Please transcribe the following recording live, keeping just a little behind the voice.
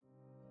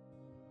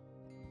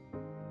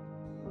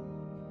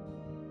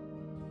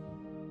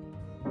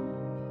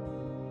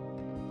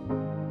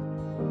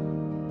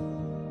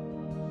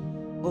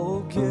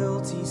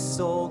guilty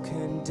soul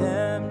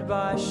condemned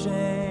by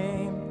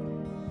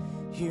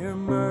shame. Hear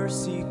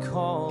mercy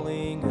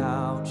calling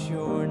out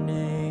your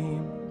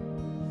name.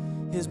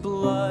 His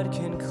blood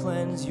can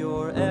cleanse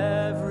your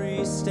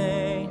every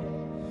stain.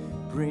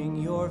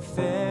 Bring your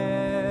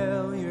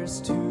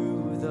failures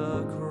to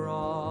the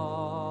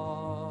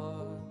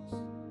cross.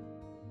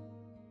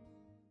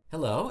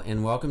 Hello,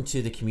 and welcome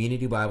to the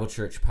Community Bible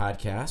Church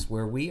podcast,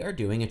 where we are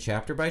doing a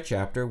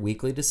chapter-by-chapter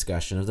weekly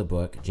discussion of the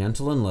book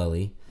Gentle and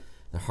Lowly,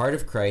 The Heart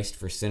of Christ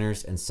for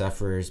Sinners and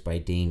Sufferers by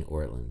Dane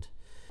Ortlund.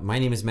 My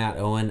name is Matt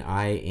Owen.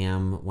 I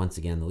am, once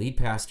again, the lead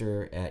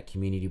pastor at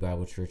Community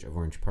Bible Church of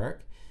Orange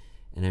Park,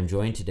 and I'm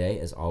joined today,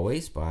 as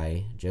always,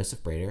 by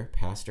Joseph Brader,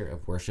 pastor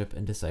of worship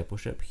and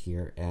discipleship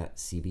here at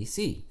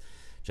CBC.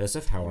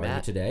 Joseph, how are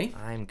you today?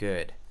 I'm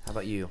good. How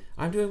about you?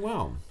 I'm doing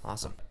well.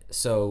 Awesome.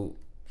 So,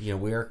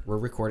 we're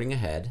recording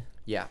ahead.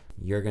 Yeah.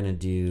 You're going to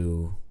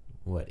do,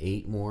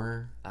 8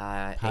 more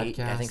podcasts? 8,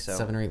 I think so.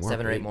 7 or 8 more?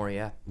 7 or 8 more,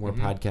 yeah. More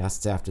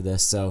podcasts after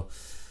this. So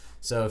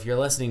if you're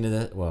listening to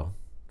this, well,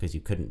 because you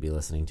couldn't be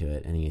listening to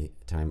it any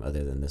time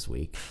other than this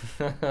week,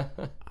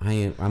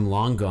 I'm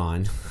long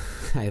gone.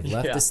 I have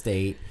left the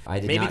state.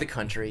 Maybe the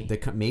country.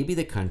 Maybe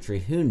the country.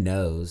 Who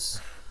knows?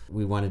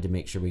 We wanted to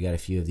make sure we got a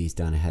few of these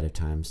done ahead of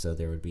time, so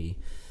there would be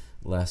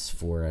less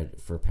for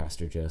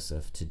Pastor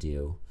Joseph to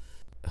do.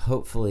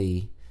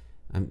 Hopefully,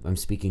 I'm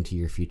speaking to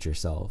your future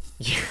self.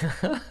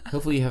 Yeah.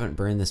 Hopefully you haven't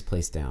burned this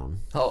place down.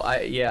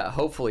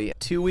 Hopefully.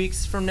 2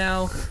 weeks from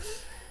now,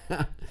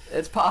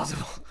 it's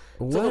possible.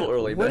 It's a little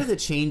early. What are the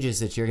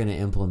changes that you're going to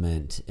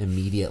implement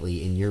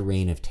immediately in your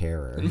reign of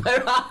terror?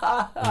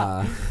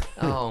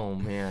 Oh,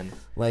 man.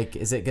 Like,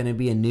 is it going to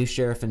be a new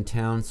sheriff in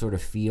town sort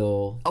of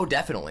feel? Oh,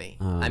 definitely.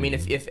 I mean,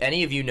 if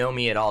any of you know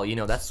me at all,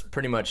 that's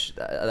pretty much,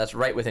 that's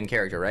right within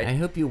character, right? I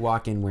hope you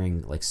walk in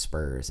wearing, like,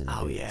 spurs and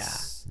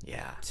boots.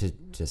 Yeah. To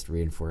just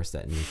reinforce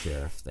that new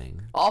sheriff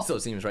thing. Also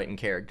seems right in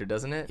character,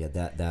 doesn't it? Yeah,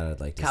 that I'd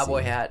like to see.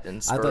 Cowboy hat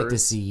and spurs. I'd like to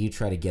see you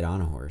try to get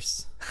on a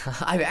horse.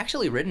 I've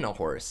actually ridden a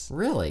horse.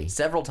 Really?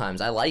 Several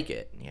times. I like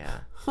it.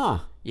 Yeah. Huh.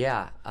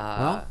 Yeah.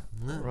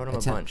 Rode him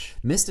a bunch.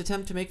 Missed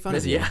attempt to make fun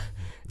of you.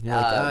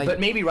 Yeah. But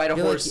maybe ride a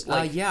horse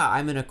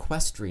I'm an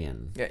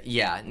equestrian.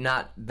 Yeah,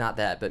 not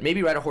that, but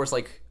maybe ride a horse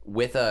like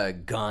with a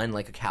gun,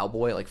 like a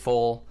cowboy, like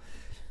full.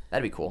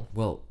 That'd be cool.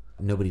 Well,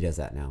 nobody does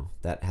that now.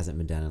 That hasn't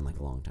been done in like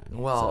a long time.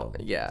 Well,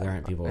 so yeah. There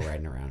aren't people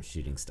riding around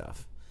shooting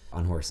stuff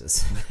on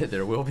horses.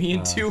 There will be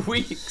in 2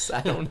 weeks.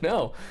 I don't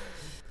know.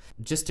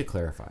 Just to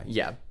clarify.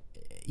 Yeah.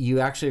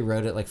 You actually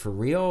rode it like for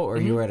real, or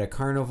you were at a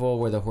carnival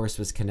where the horse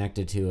was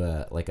connected to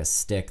a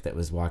stick that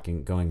was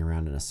going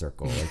around in a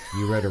circle? Like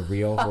you rode a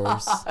real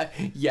horse?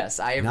 Yes,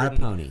 I have not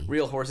ridden a pony.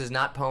 Real horses,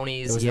 not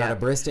ponies. It was not a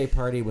birthday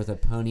party with a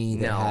pony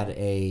that had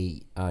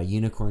a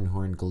unicorn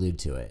horn glued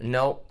to it.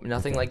 Nope,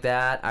 nothing like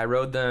that. I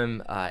rode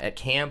them at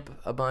camp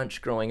a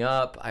bunch growing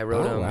up. I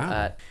rode them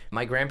at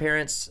my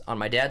grandparents on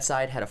my dad's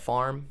side had a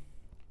farm.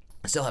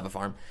 I still have a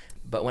farm.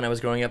 But when I was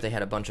growing up, they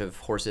had a bunch of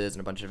horses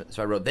and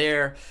so I rode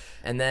there,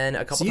 and then a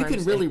couple times. So you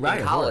can really ride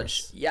in a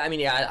college. horse. Yeah, I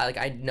mean,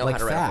 I know how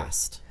to ride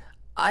fast. a horse.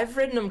 I've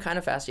ridden them kind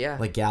of fast, yeah.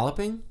 Like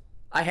galloping?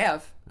 I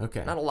have.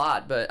 Okay. Not a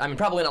lot, but I mean,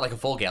 probably not like a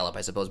full gallop,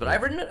 I suppose. But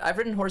I've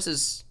ridden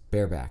horses.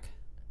 Bareback.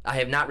 I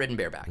have not ridden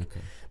bareback.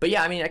 Okay. But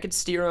yeah, I mean, I could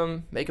steer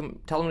them,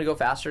 tell them to go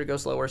faster, go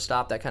slower,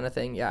 stop, that kind of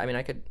thing. Yeah, I mean,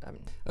 I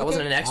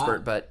wasn't an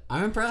expert, but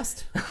I'm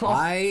impressed.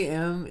 I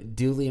am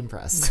duly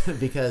impressed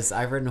because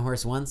I've ridden a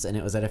horse once and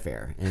it was at a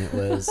fair and it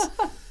was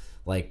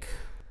like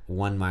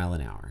 1 mile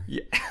an hour.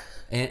 Yeah.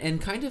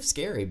 And kind of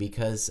scary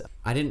because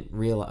I didn't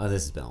realize,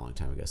 this has been a long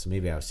time ago, so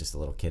maybe I was just a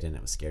little kid and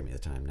it was scared me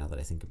at the time now that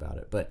I think about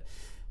it. But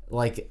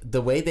like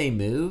the way they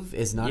move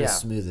is not as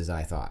smooth as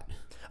I thought.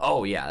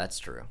 Oh yeah, that's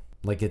true.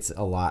 Like it's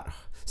a lot.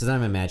 So then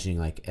I'm imagining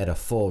like at a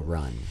full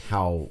run,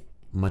 how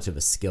much of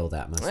a skill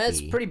that must be.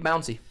 It's pretty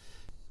bouncy.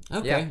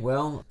 Okay,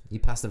 well, you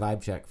passed the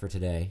vibe check for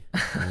today.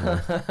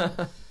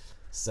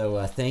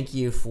 So thank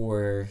you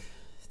for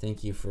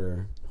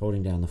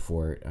holding down the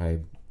fort.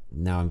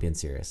 Now I'm being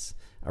serious.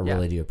 I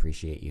really do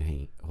appreciate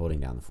you holding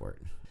down the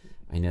fort.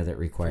 I know that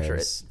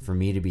requires for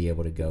me to be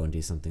able to go and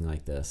do something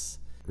like this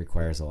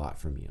requires a lot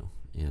from you,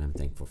 and I'm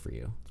thankful for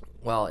you.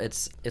 Well,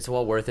 it's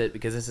well worth it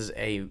because this is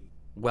a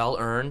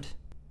well-earned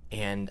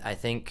and I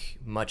think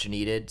much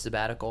needed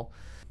sabbatical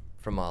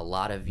from a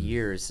lot of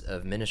years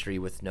of ministry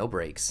with no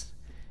breaks.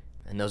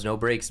 And those no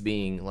breaks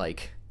being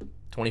like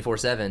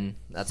 24/7.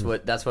 That's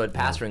what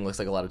pastoring looks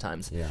like a lot of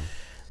times. Yeah.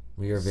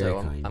 We are very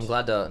kind. I'm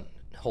glad to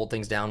hold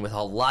things down with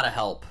a lot of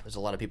help. There's a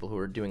lot of people who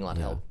are doing a lot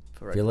of help.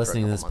 If you're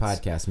listening to this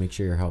podcast, make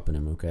sure you're helping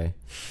him, okay?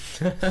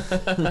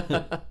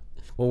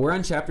 Well, we're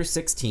on chapter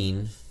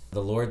 16,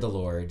 the Lord,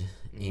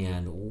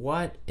 and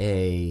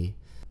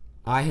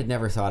I had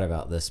never thought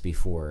about this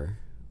before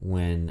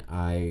when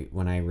I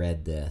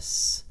read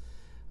this.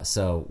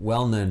 So,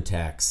 well-known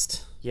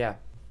text. Yeah.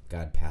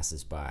 God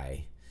passes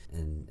by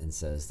and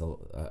says,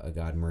 a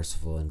God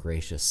merciful and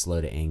gracious, slow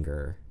to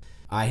anger.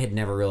 I had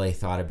never really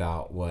thought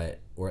about what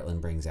Ortlund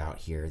brings out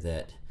here,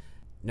 that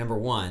number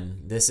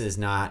one, this is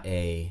not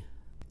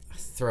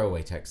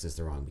throwaway text is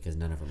the wrong, because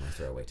none of them are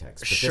throwaway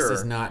text. But Sure. this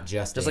is not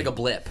just like a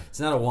blip. It's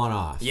not a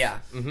one-off. Yeah.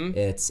 Mm-hmm.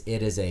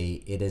 It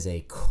is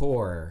a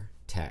core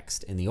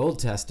text in the Old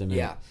Testament.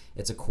 Yeah.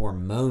 It's a core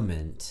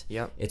moment.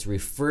 Yep. It's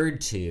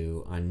referred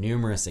to on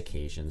numerous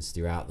occasions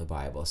throughout the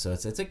Bible. So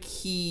it's a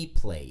key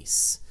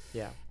place.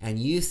 Yeah. And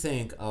you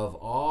think of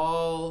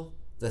all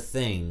the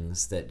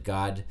things that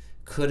God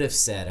could have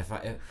said. If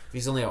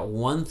he's only got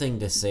one thing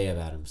to say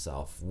about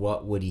himself,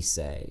 what would he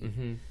say?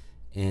 Mm-hmm.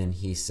 And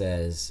he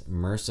says,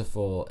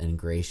 merciful and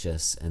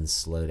gracious and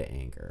slow to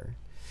anger.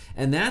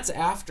 And that's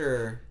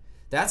after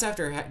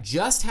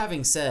just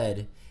having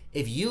said,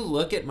 if you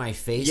look at my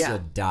face, you'll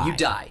die. You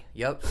die.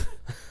 Yep.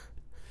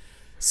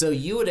 So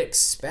you would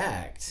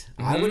expect,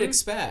 I would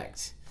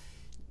expect,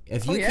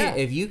 if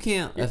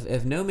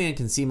if no man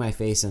can see my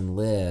face and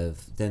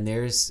live, then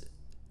there's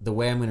the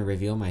way I'm going to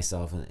reveal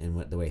myself, and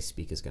what the way I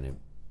speak is going to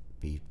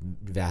be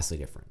vastly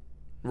different.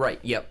 Right.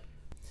 Yep.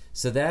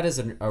 So that is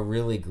a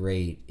really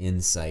great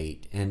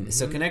insight. And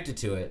so connected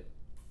to it,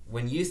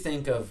 when you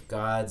think of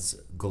God's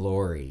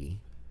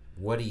glory,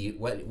 what do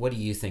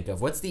you think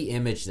of? What's the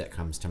image that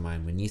comes to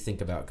mind when you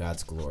think about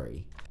God's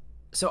glory?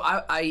 So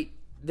I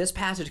this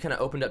passage kind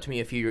of opened up to me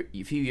a few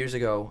years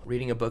ago,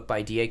 reading a book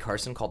by D.A.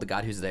 Carson called The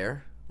God Who's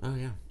There. Oh,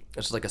 yeah.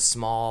 It's like a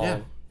small... Yeah.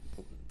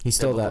 He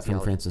stole that from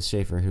theology. Francis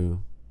Schaeffer, who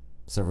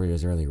several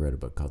years earlier wrote a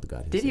book called The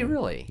God Who's Did he There.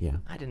 really? Yeah.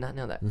 I did not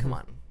know that. Come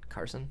on,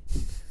 Carson.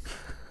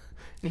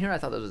 And here I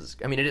thought that was...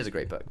 I mean, it is a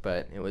great book,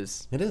 but it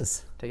was It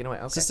is. taken away.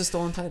 Okay. It's just a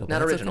stolen title. Not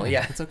but it's original, okay.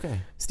 yeah. It's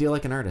okay. Steal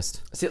like an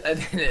artist. See,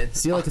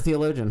 Steal like a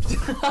theologian.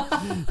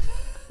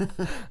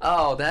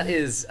 oh, that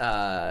is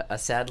a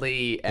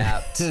sadly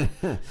apt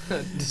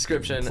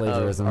description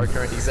Plagiarism. of our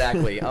current...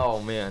 Exactly.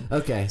 Oh, man.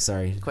 Okay,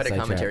 sorry. Quite a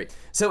Sidetrack. commentary.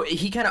 So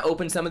he kind of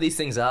opened some of these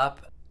things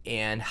up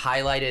and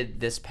highlighted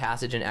this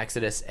passage in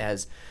Exodus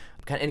as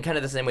in kind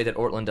of the same way that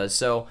Ortlund does.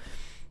 So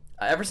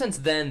ever since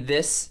then,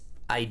 this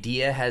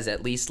idea has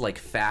at least like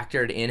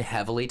factored in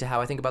heavily to how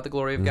I think about the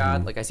glory of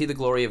God. Like I see the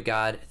glory of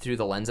God through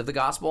the lens of the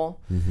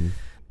gospel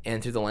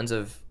and through the lens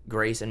of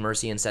grace and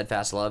mercy and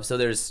steadfast love. So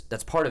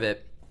that's part of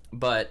it.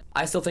 But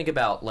I still think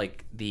about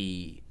like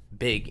the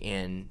big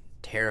and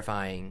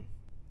terrifying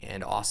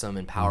and awesome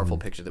and powerful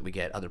picture that we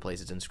get other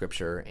places in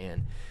Scripture,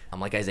 and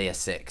like Isaiah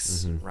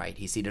 6, right?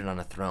 He's seated on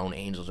a throne,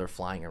 angels are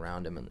flying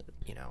around him,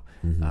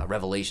 and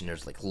Revelation,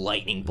 there's like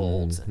lightning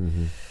bolts.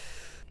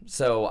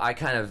 So I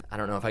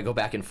don't know if I go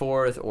back and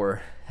forth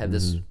or have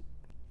this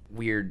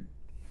weird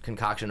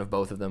concoction of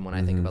both of them when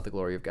I think about the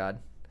glory of God.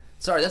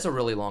 Sorry, that's a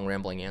really long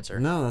rambling answer.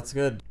 No, that's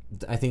good.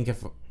 I think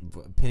if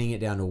pinning it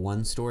down to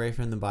one story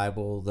from the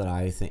Bible that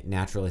I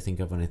naturally think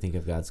of when I think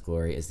of God's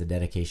glory is the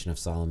dedication of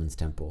Solomon's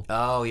temple.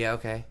 Oh, yeah,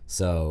 okay.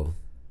 So,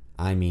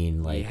 I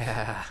mean, like,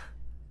 Yeah.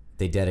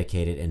 they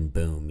dedicate it and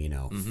boom,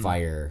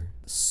 fire,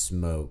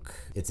 smoke.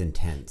 It's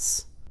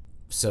intense.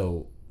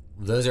 So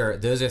those are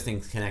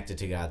things connected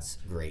to God's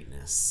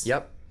greatness.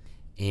 Yep.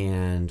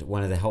 And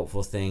one of the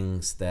helpful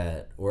things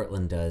that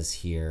Ortlund does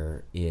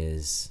here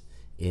is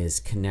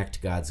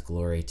connect God's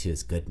glory to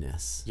his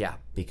goodness. Yeah.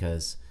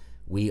 Because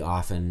we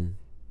often,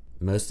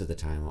 most of the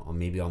time, or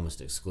maybe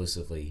almost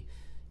exclusively,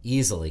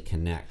 easily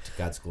connect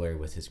God's glory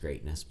with his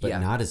greatness, but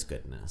not his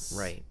goodness.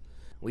 Right.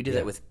 We do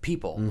that with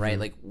people, right?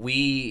 Like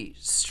we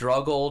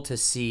struggle to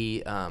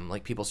see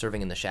like people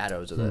serving in the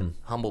shadows or the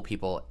humble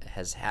people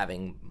as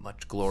having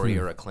much glory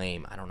or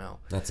acclaim. I don't know.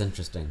 That's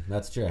interesting.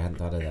 That's true. I hadn't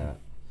thought of that.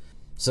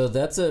 So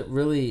that's a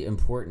really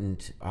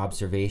important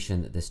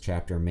observation that this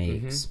chapter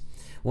makes.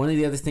 One of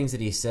the other things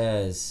that he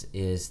says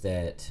is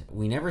that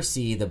we never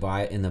see in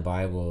the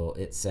Bible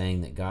it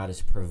saying that God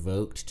is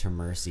provoked to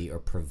mercy or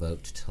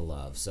provoked to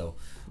love. So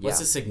what's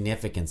the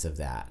significance of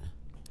that?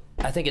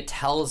 I think it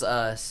tells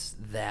us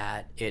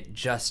that it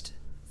just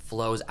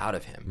flows out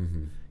of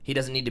him. He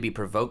doesn't need to be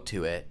provoked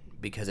to it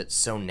because it's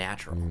so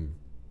natural.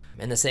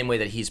 In the same way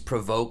that he's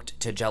provoked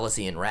to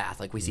jealousy and wrath.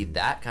 Like we see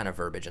that kind of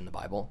verbiage in the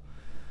Bible.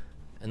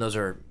 And those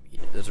are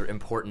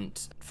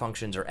important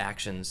functions or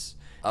actions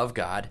of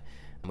God.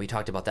 And we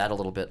talked about that a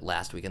little bit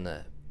last week in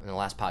the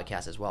last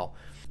podcast as well.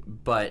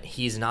 But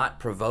he's not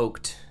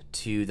provoked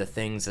to the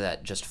things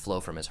that just flow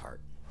from his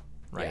heart.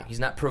 Right? Yeah. He's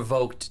not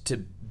provoked to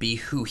be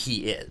who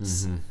he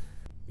is.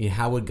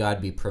 How would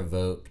God be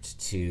provoked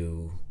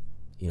to,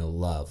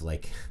 love?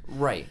 Like,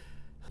 Right.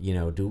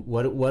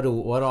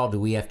 What all do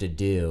we have to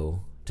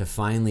do to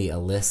finally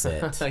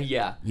elicit,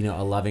 Yeah.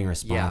 a loving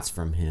response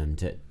from him,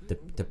 to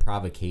the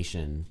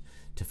provocation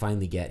to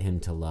finally get him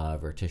to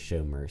love or to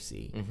show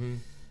mercy?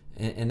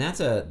 And that's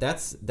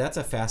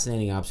a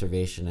fascinating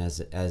observation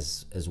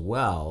as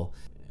well,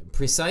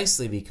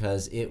 precisely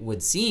because it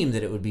would seem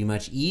that it would be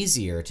much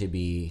easier to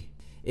be.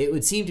 It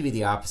would seem to be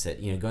the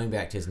opposite, going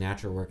back to his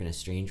natural work and his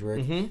strange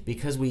work,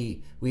 because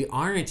we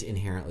aren't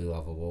inherently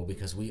lovable,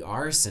 because we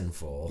are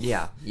sinful.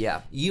 Yeah.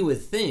 You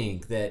would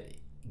think that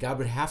God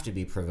would have to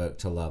be provoked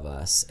to love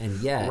us,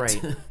 and yet,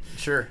 Right.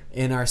 Sure.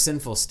 in our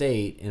sinful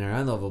state, in our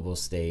unlovable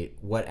state,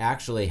 what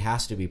actually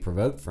has to be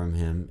provoked from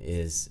him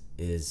is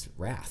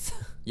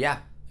wrath. Yeah.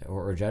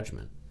 or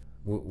judgment.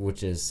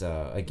 which is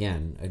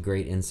again a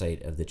great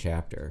insight of the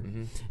chapter.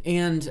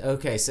 And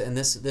okay, so and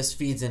this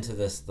feeds into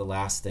the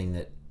last thing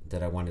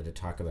that I wanted to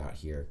talk about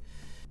here.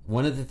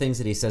 One of the things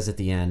that he says at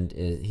the end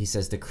is, he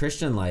says, the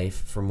Christian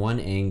life, from one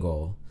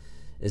angle,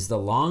 is the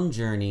long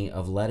journey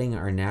of letting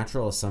our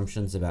natural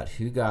assumptions about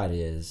who God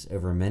is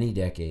over many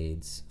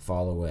decades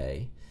fall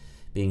away,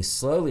 being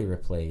slowly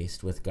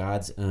replaced with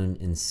God's own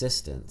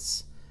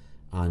insistence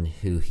on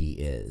who he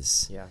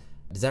is. Yeah.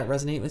 Does that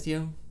resonate with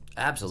you?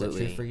 Absolutely. Is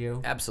that true for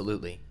you?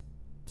 Absolutely.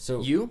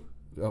 So You?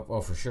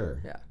 Oh, for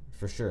sure. Yeah.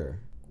 For sure.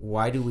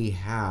 Why do we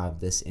have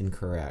this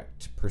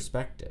incorrect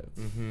perspective?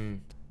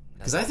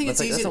 Because I think it's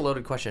easy. That's a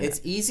loaded question.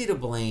 It's easy to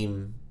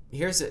blame.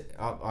 Here's it.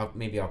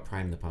 Maybe I'll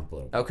prime the pump a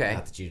little bit. Okay.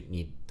 Not that you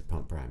need the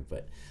pump prime,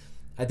 but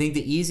I think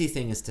the easy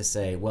thing is to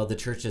say, well, the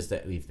churches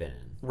that we've been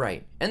in.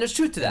 Right. And there's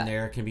truth to that. And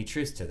there can be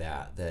truth to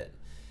that. That,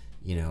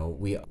 you know,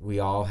 we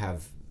all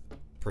have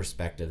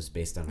perspectives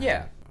based on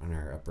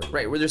our upbringing.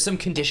 Right, where there's some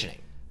conditioning.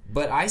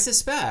 But I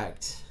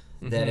suspect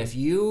that if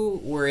you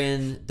were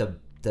in the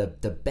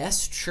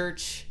best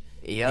church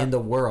in the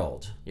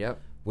world,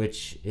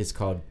 which is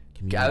called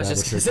Community I was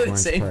Bible just going Church to say the Orange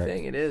same Park.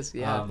 thing. It is,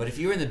 yeah. But if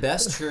you were in the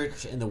best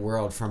church in the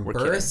world from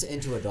birth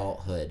into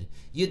adulthood,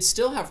 you'd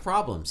still have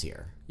problems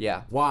here.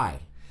 Yeah. Why?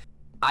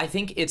 I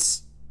think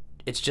it's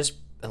just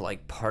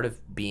like part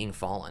of being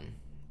fallen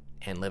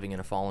and living in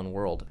a fallen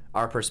world.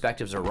 Our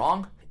perspectives are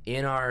wrong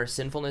in our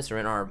sinfulness or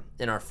in our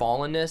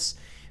fallenness.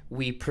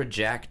 We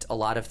project a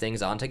lot of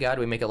things onto God.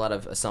 We make a lot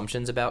of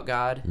assumptions about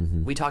God.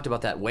 We talked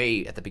about that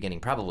way at the beginning,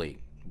 probably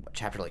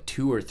chapter like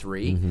 2 or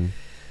 3,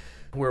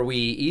 where we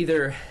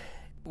either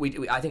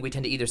I think we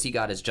tend to either see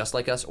God as just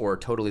like us or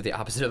totally the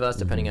opposite of us,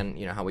 depending on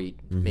how we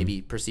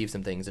maybe perceive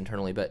some things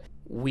internally. But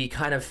we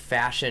kind of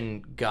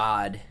fashion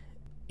God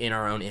in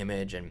our own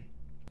image and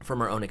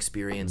from our own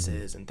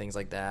experiences and things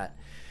like that,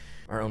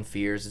 our own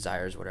fears,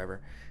 desires,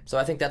 whatever. So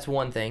I think that's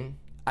one thing.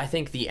 I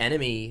think the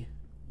enemy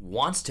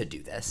wants to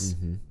do this,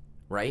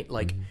 right?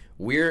 Like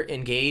we're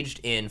engaged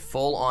in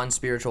full-on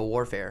spiritual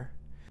warfare,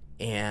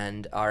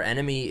 and our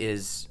enemy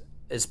is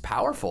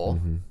powerful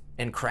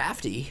and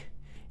crafty,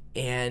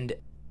 and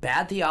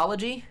bad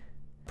theology,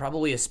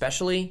 probably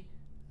especially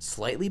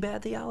slightly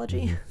bad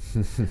theology,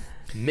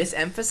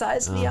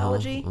 misemphasized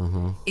theology,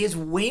 is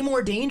way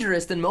more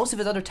dangerous than most of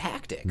his other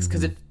tactics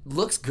because it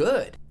looks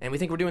good and we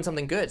think we're doing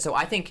something good. So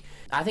I think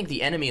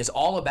the enemy is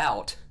all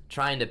about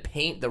trying to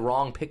paint the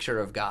wrong picture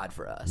of God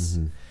for us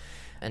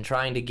and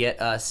trying to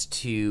get us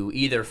to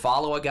either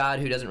follow a God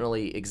who doesn't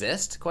really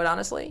exist, quite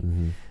honestly,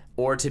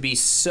 or to be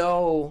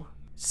so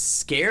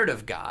scared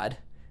of God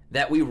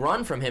that we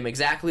run from him,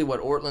 exactly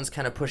what Ortlund's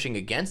kind of pushing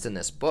against in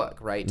this book,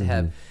 right? To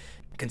have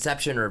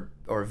conception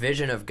or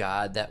vision of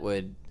God that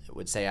would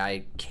say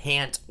I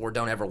can't or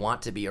don't ever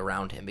want to be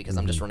around him because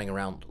I'm just running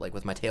around like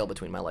with my tail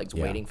between my legs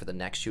waiting for the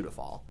next shoe to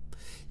fall.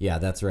 Yeah,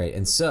 that's right.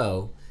 And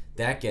so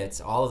that gets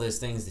all of those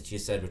things that you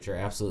said, which are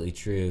absolutely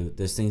true,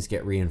 those things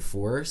get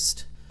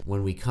reinforced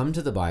when we come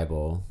to the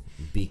Bible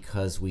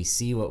because we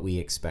see what we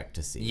expect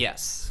to see.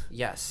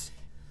 Yes.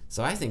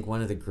 So I think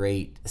one of the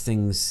great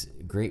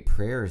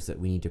prayers that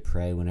we need to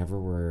pray whenever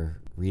we're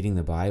reading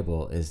the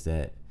Bible is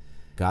that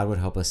God would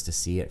help us to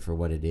see it for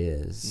what it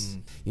is.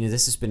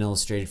 This has been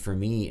illustrated for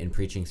me in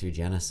preaching through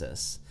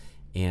Genesis.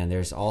 And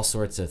there's all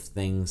sorts of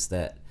things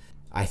that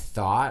I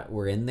thought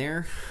were in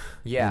there.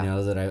 Yeah.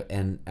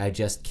 That I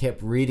just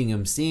kept reading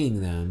them, seeing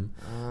them.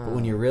 But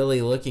when you're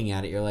really looking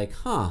at it, you're like,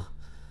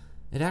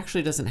 it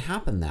actually doesn't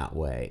happen that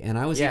way. And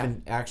I was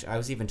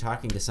even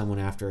talking to someone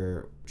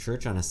after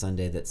church on a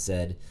Sunday that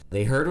said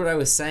they heard what I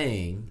was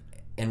saying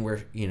and were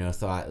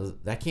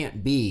thought that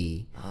can't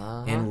be,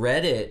 and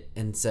read it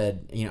and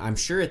said, I'm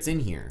sure it's in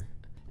here.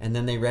 And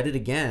then they read it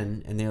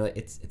again and they're like,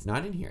 it's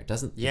not in here. It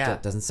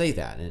doesn't say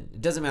that. And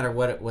it doesn't matter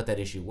what that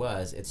issue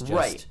was. It's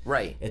just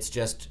right. It's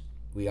just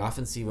we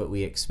often see what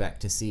we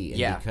expect to see,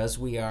 and because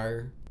we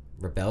are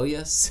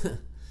rebellious,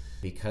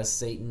 because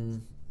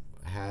Satan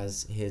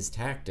has his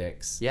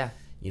tactics,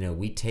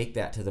 we take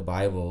that to the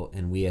Bible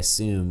and we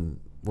assume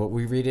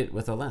we read it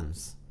with a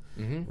lens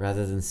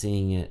rather than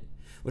seeing it,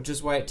 which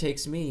is why it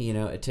takes me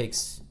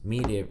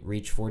to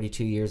reach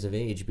 42 years of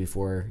age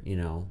before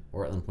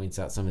Ortlund points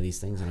out some of these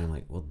things and I'm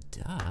like, well,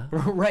 duh.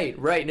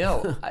 right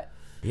no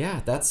yeah,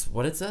 that's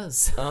what it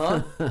says.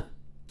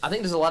 I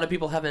think there's a lot of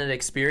people having an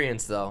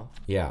experience though.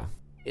 Yeah,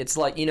 it's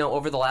like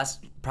over the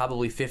last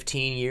probably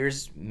 15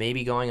 years,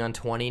 maybe going on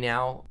 20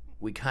 now,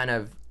 we kind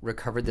of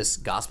recovered this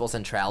gospel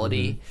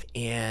centrality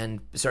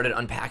and started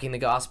unpacking the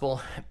gospel,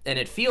 and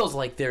it feels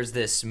like there's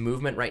this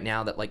movement right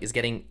now that like is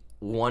getting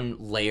one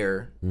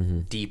layer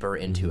deeper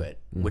into it,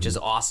 which is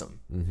awesome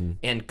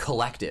and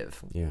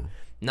collective. Yeah,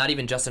 not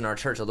even just in our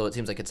church, although it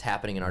seems like it's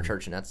happening in our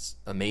church, and that's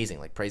amazing.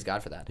 Like, praise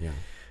God for that. Yeah.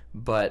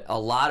 But a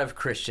lot of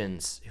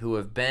Christians who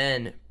have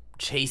been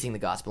chasing the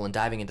gospel and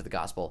diving into the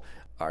gospel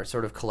are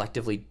sort of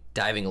collectively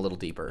diving a little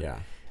deeper. Yeah.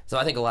 So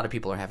I think a lot of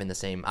people are having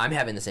I'm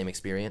having the same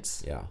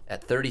experience. Yeah.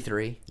 At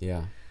 33.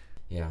 Yeah.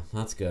 Yeah,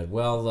 that's good.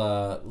 Well,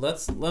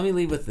 let me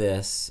leave with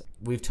this.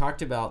 We've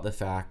talked about the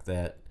fact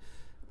that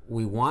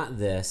we want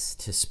this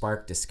to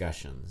spark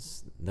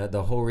discussions.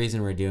 The whole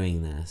reason we're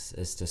doing this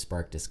is to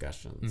spark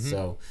discussions.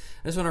 So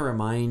I just want to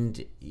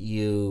remind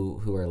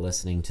you who are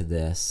listening to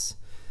this,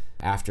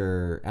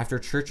 after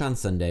church on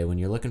Sunday, when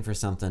you're looking for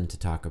something to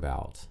talk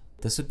about,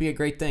 this would be a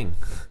great thing.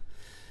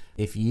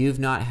 If you've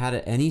not had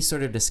any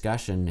sort of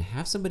discussion,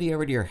 have somebody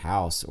over to your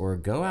house or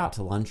go out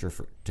to lunch or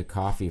to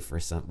coffee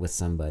with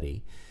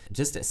somebody.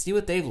 Just to see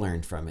what they've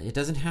learned from it. It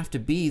doesn't have to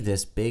be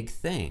this big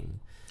thing.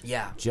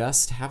 Yeah.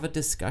 Just have a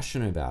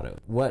discussion about it.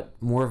 What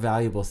more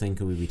valuable thing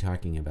could we be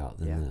talking about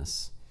than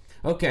this?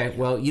 Okay,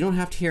 well, you don't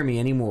have to hear me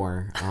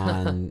anymore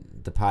on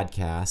the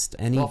podcast.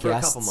 Any for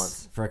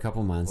guests, a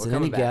couple months. And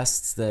any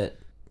guests that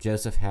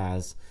Joseph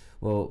has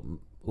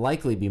will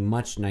likely be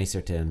much nicer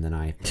to him than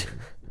I've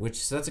been,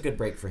 so that's a good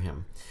break for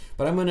him.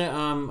 But I'm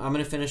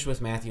gonna finish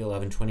with Matthew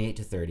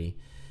 11:28-30.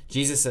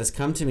 Jesus says,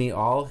 "Come to me,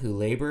 all who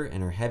labor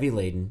and are heavy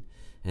laden,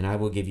 and I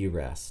will give you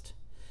rest.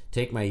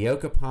 Take my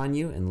yoke upon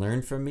you and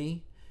learn from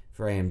me,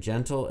 for I am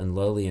gentle and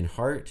lowly in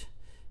heart,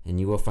 and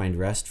you will find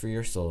rest for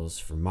your souls,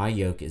 for my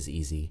yoke is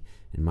easy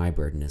and my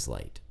burden is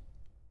light."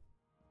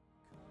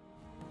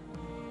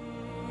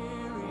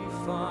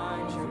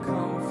 Find your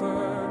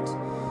comfort.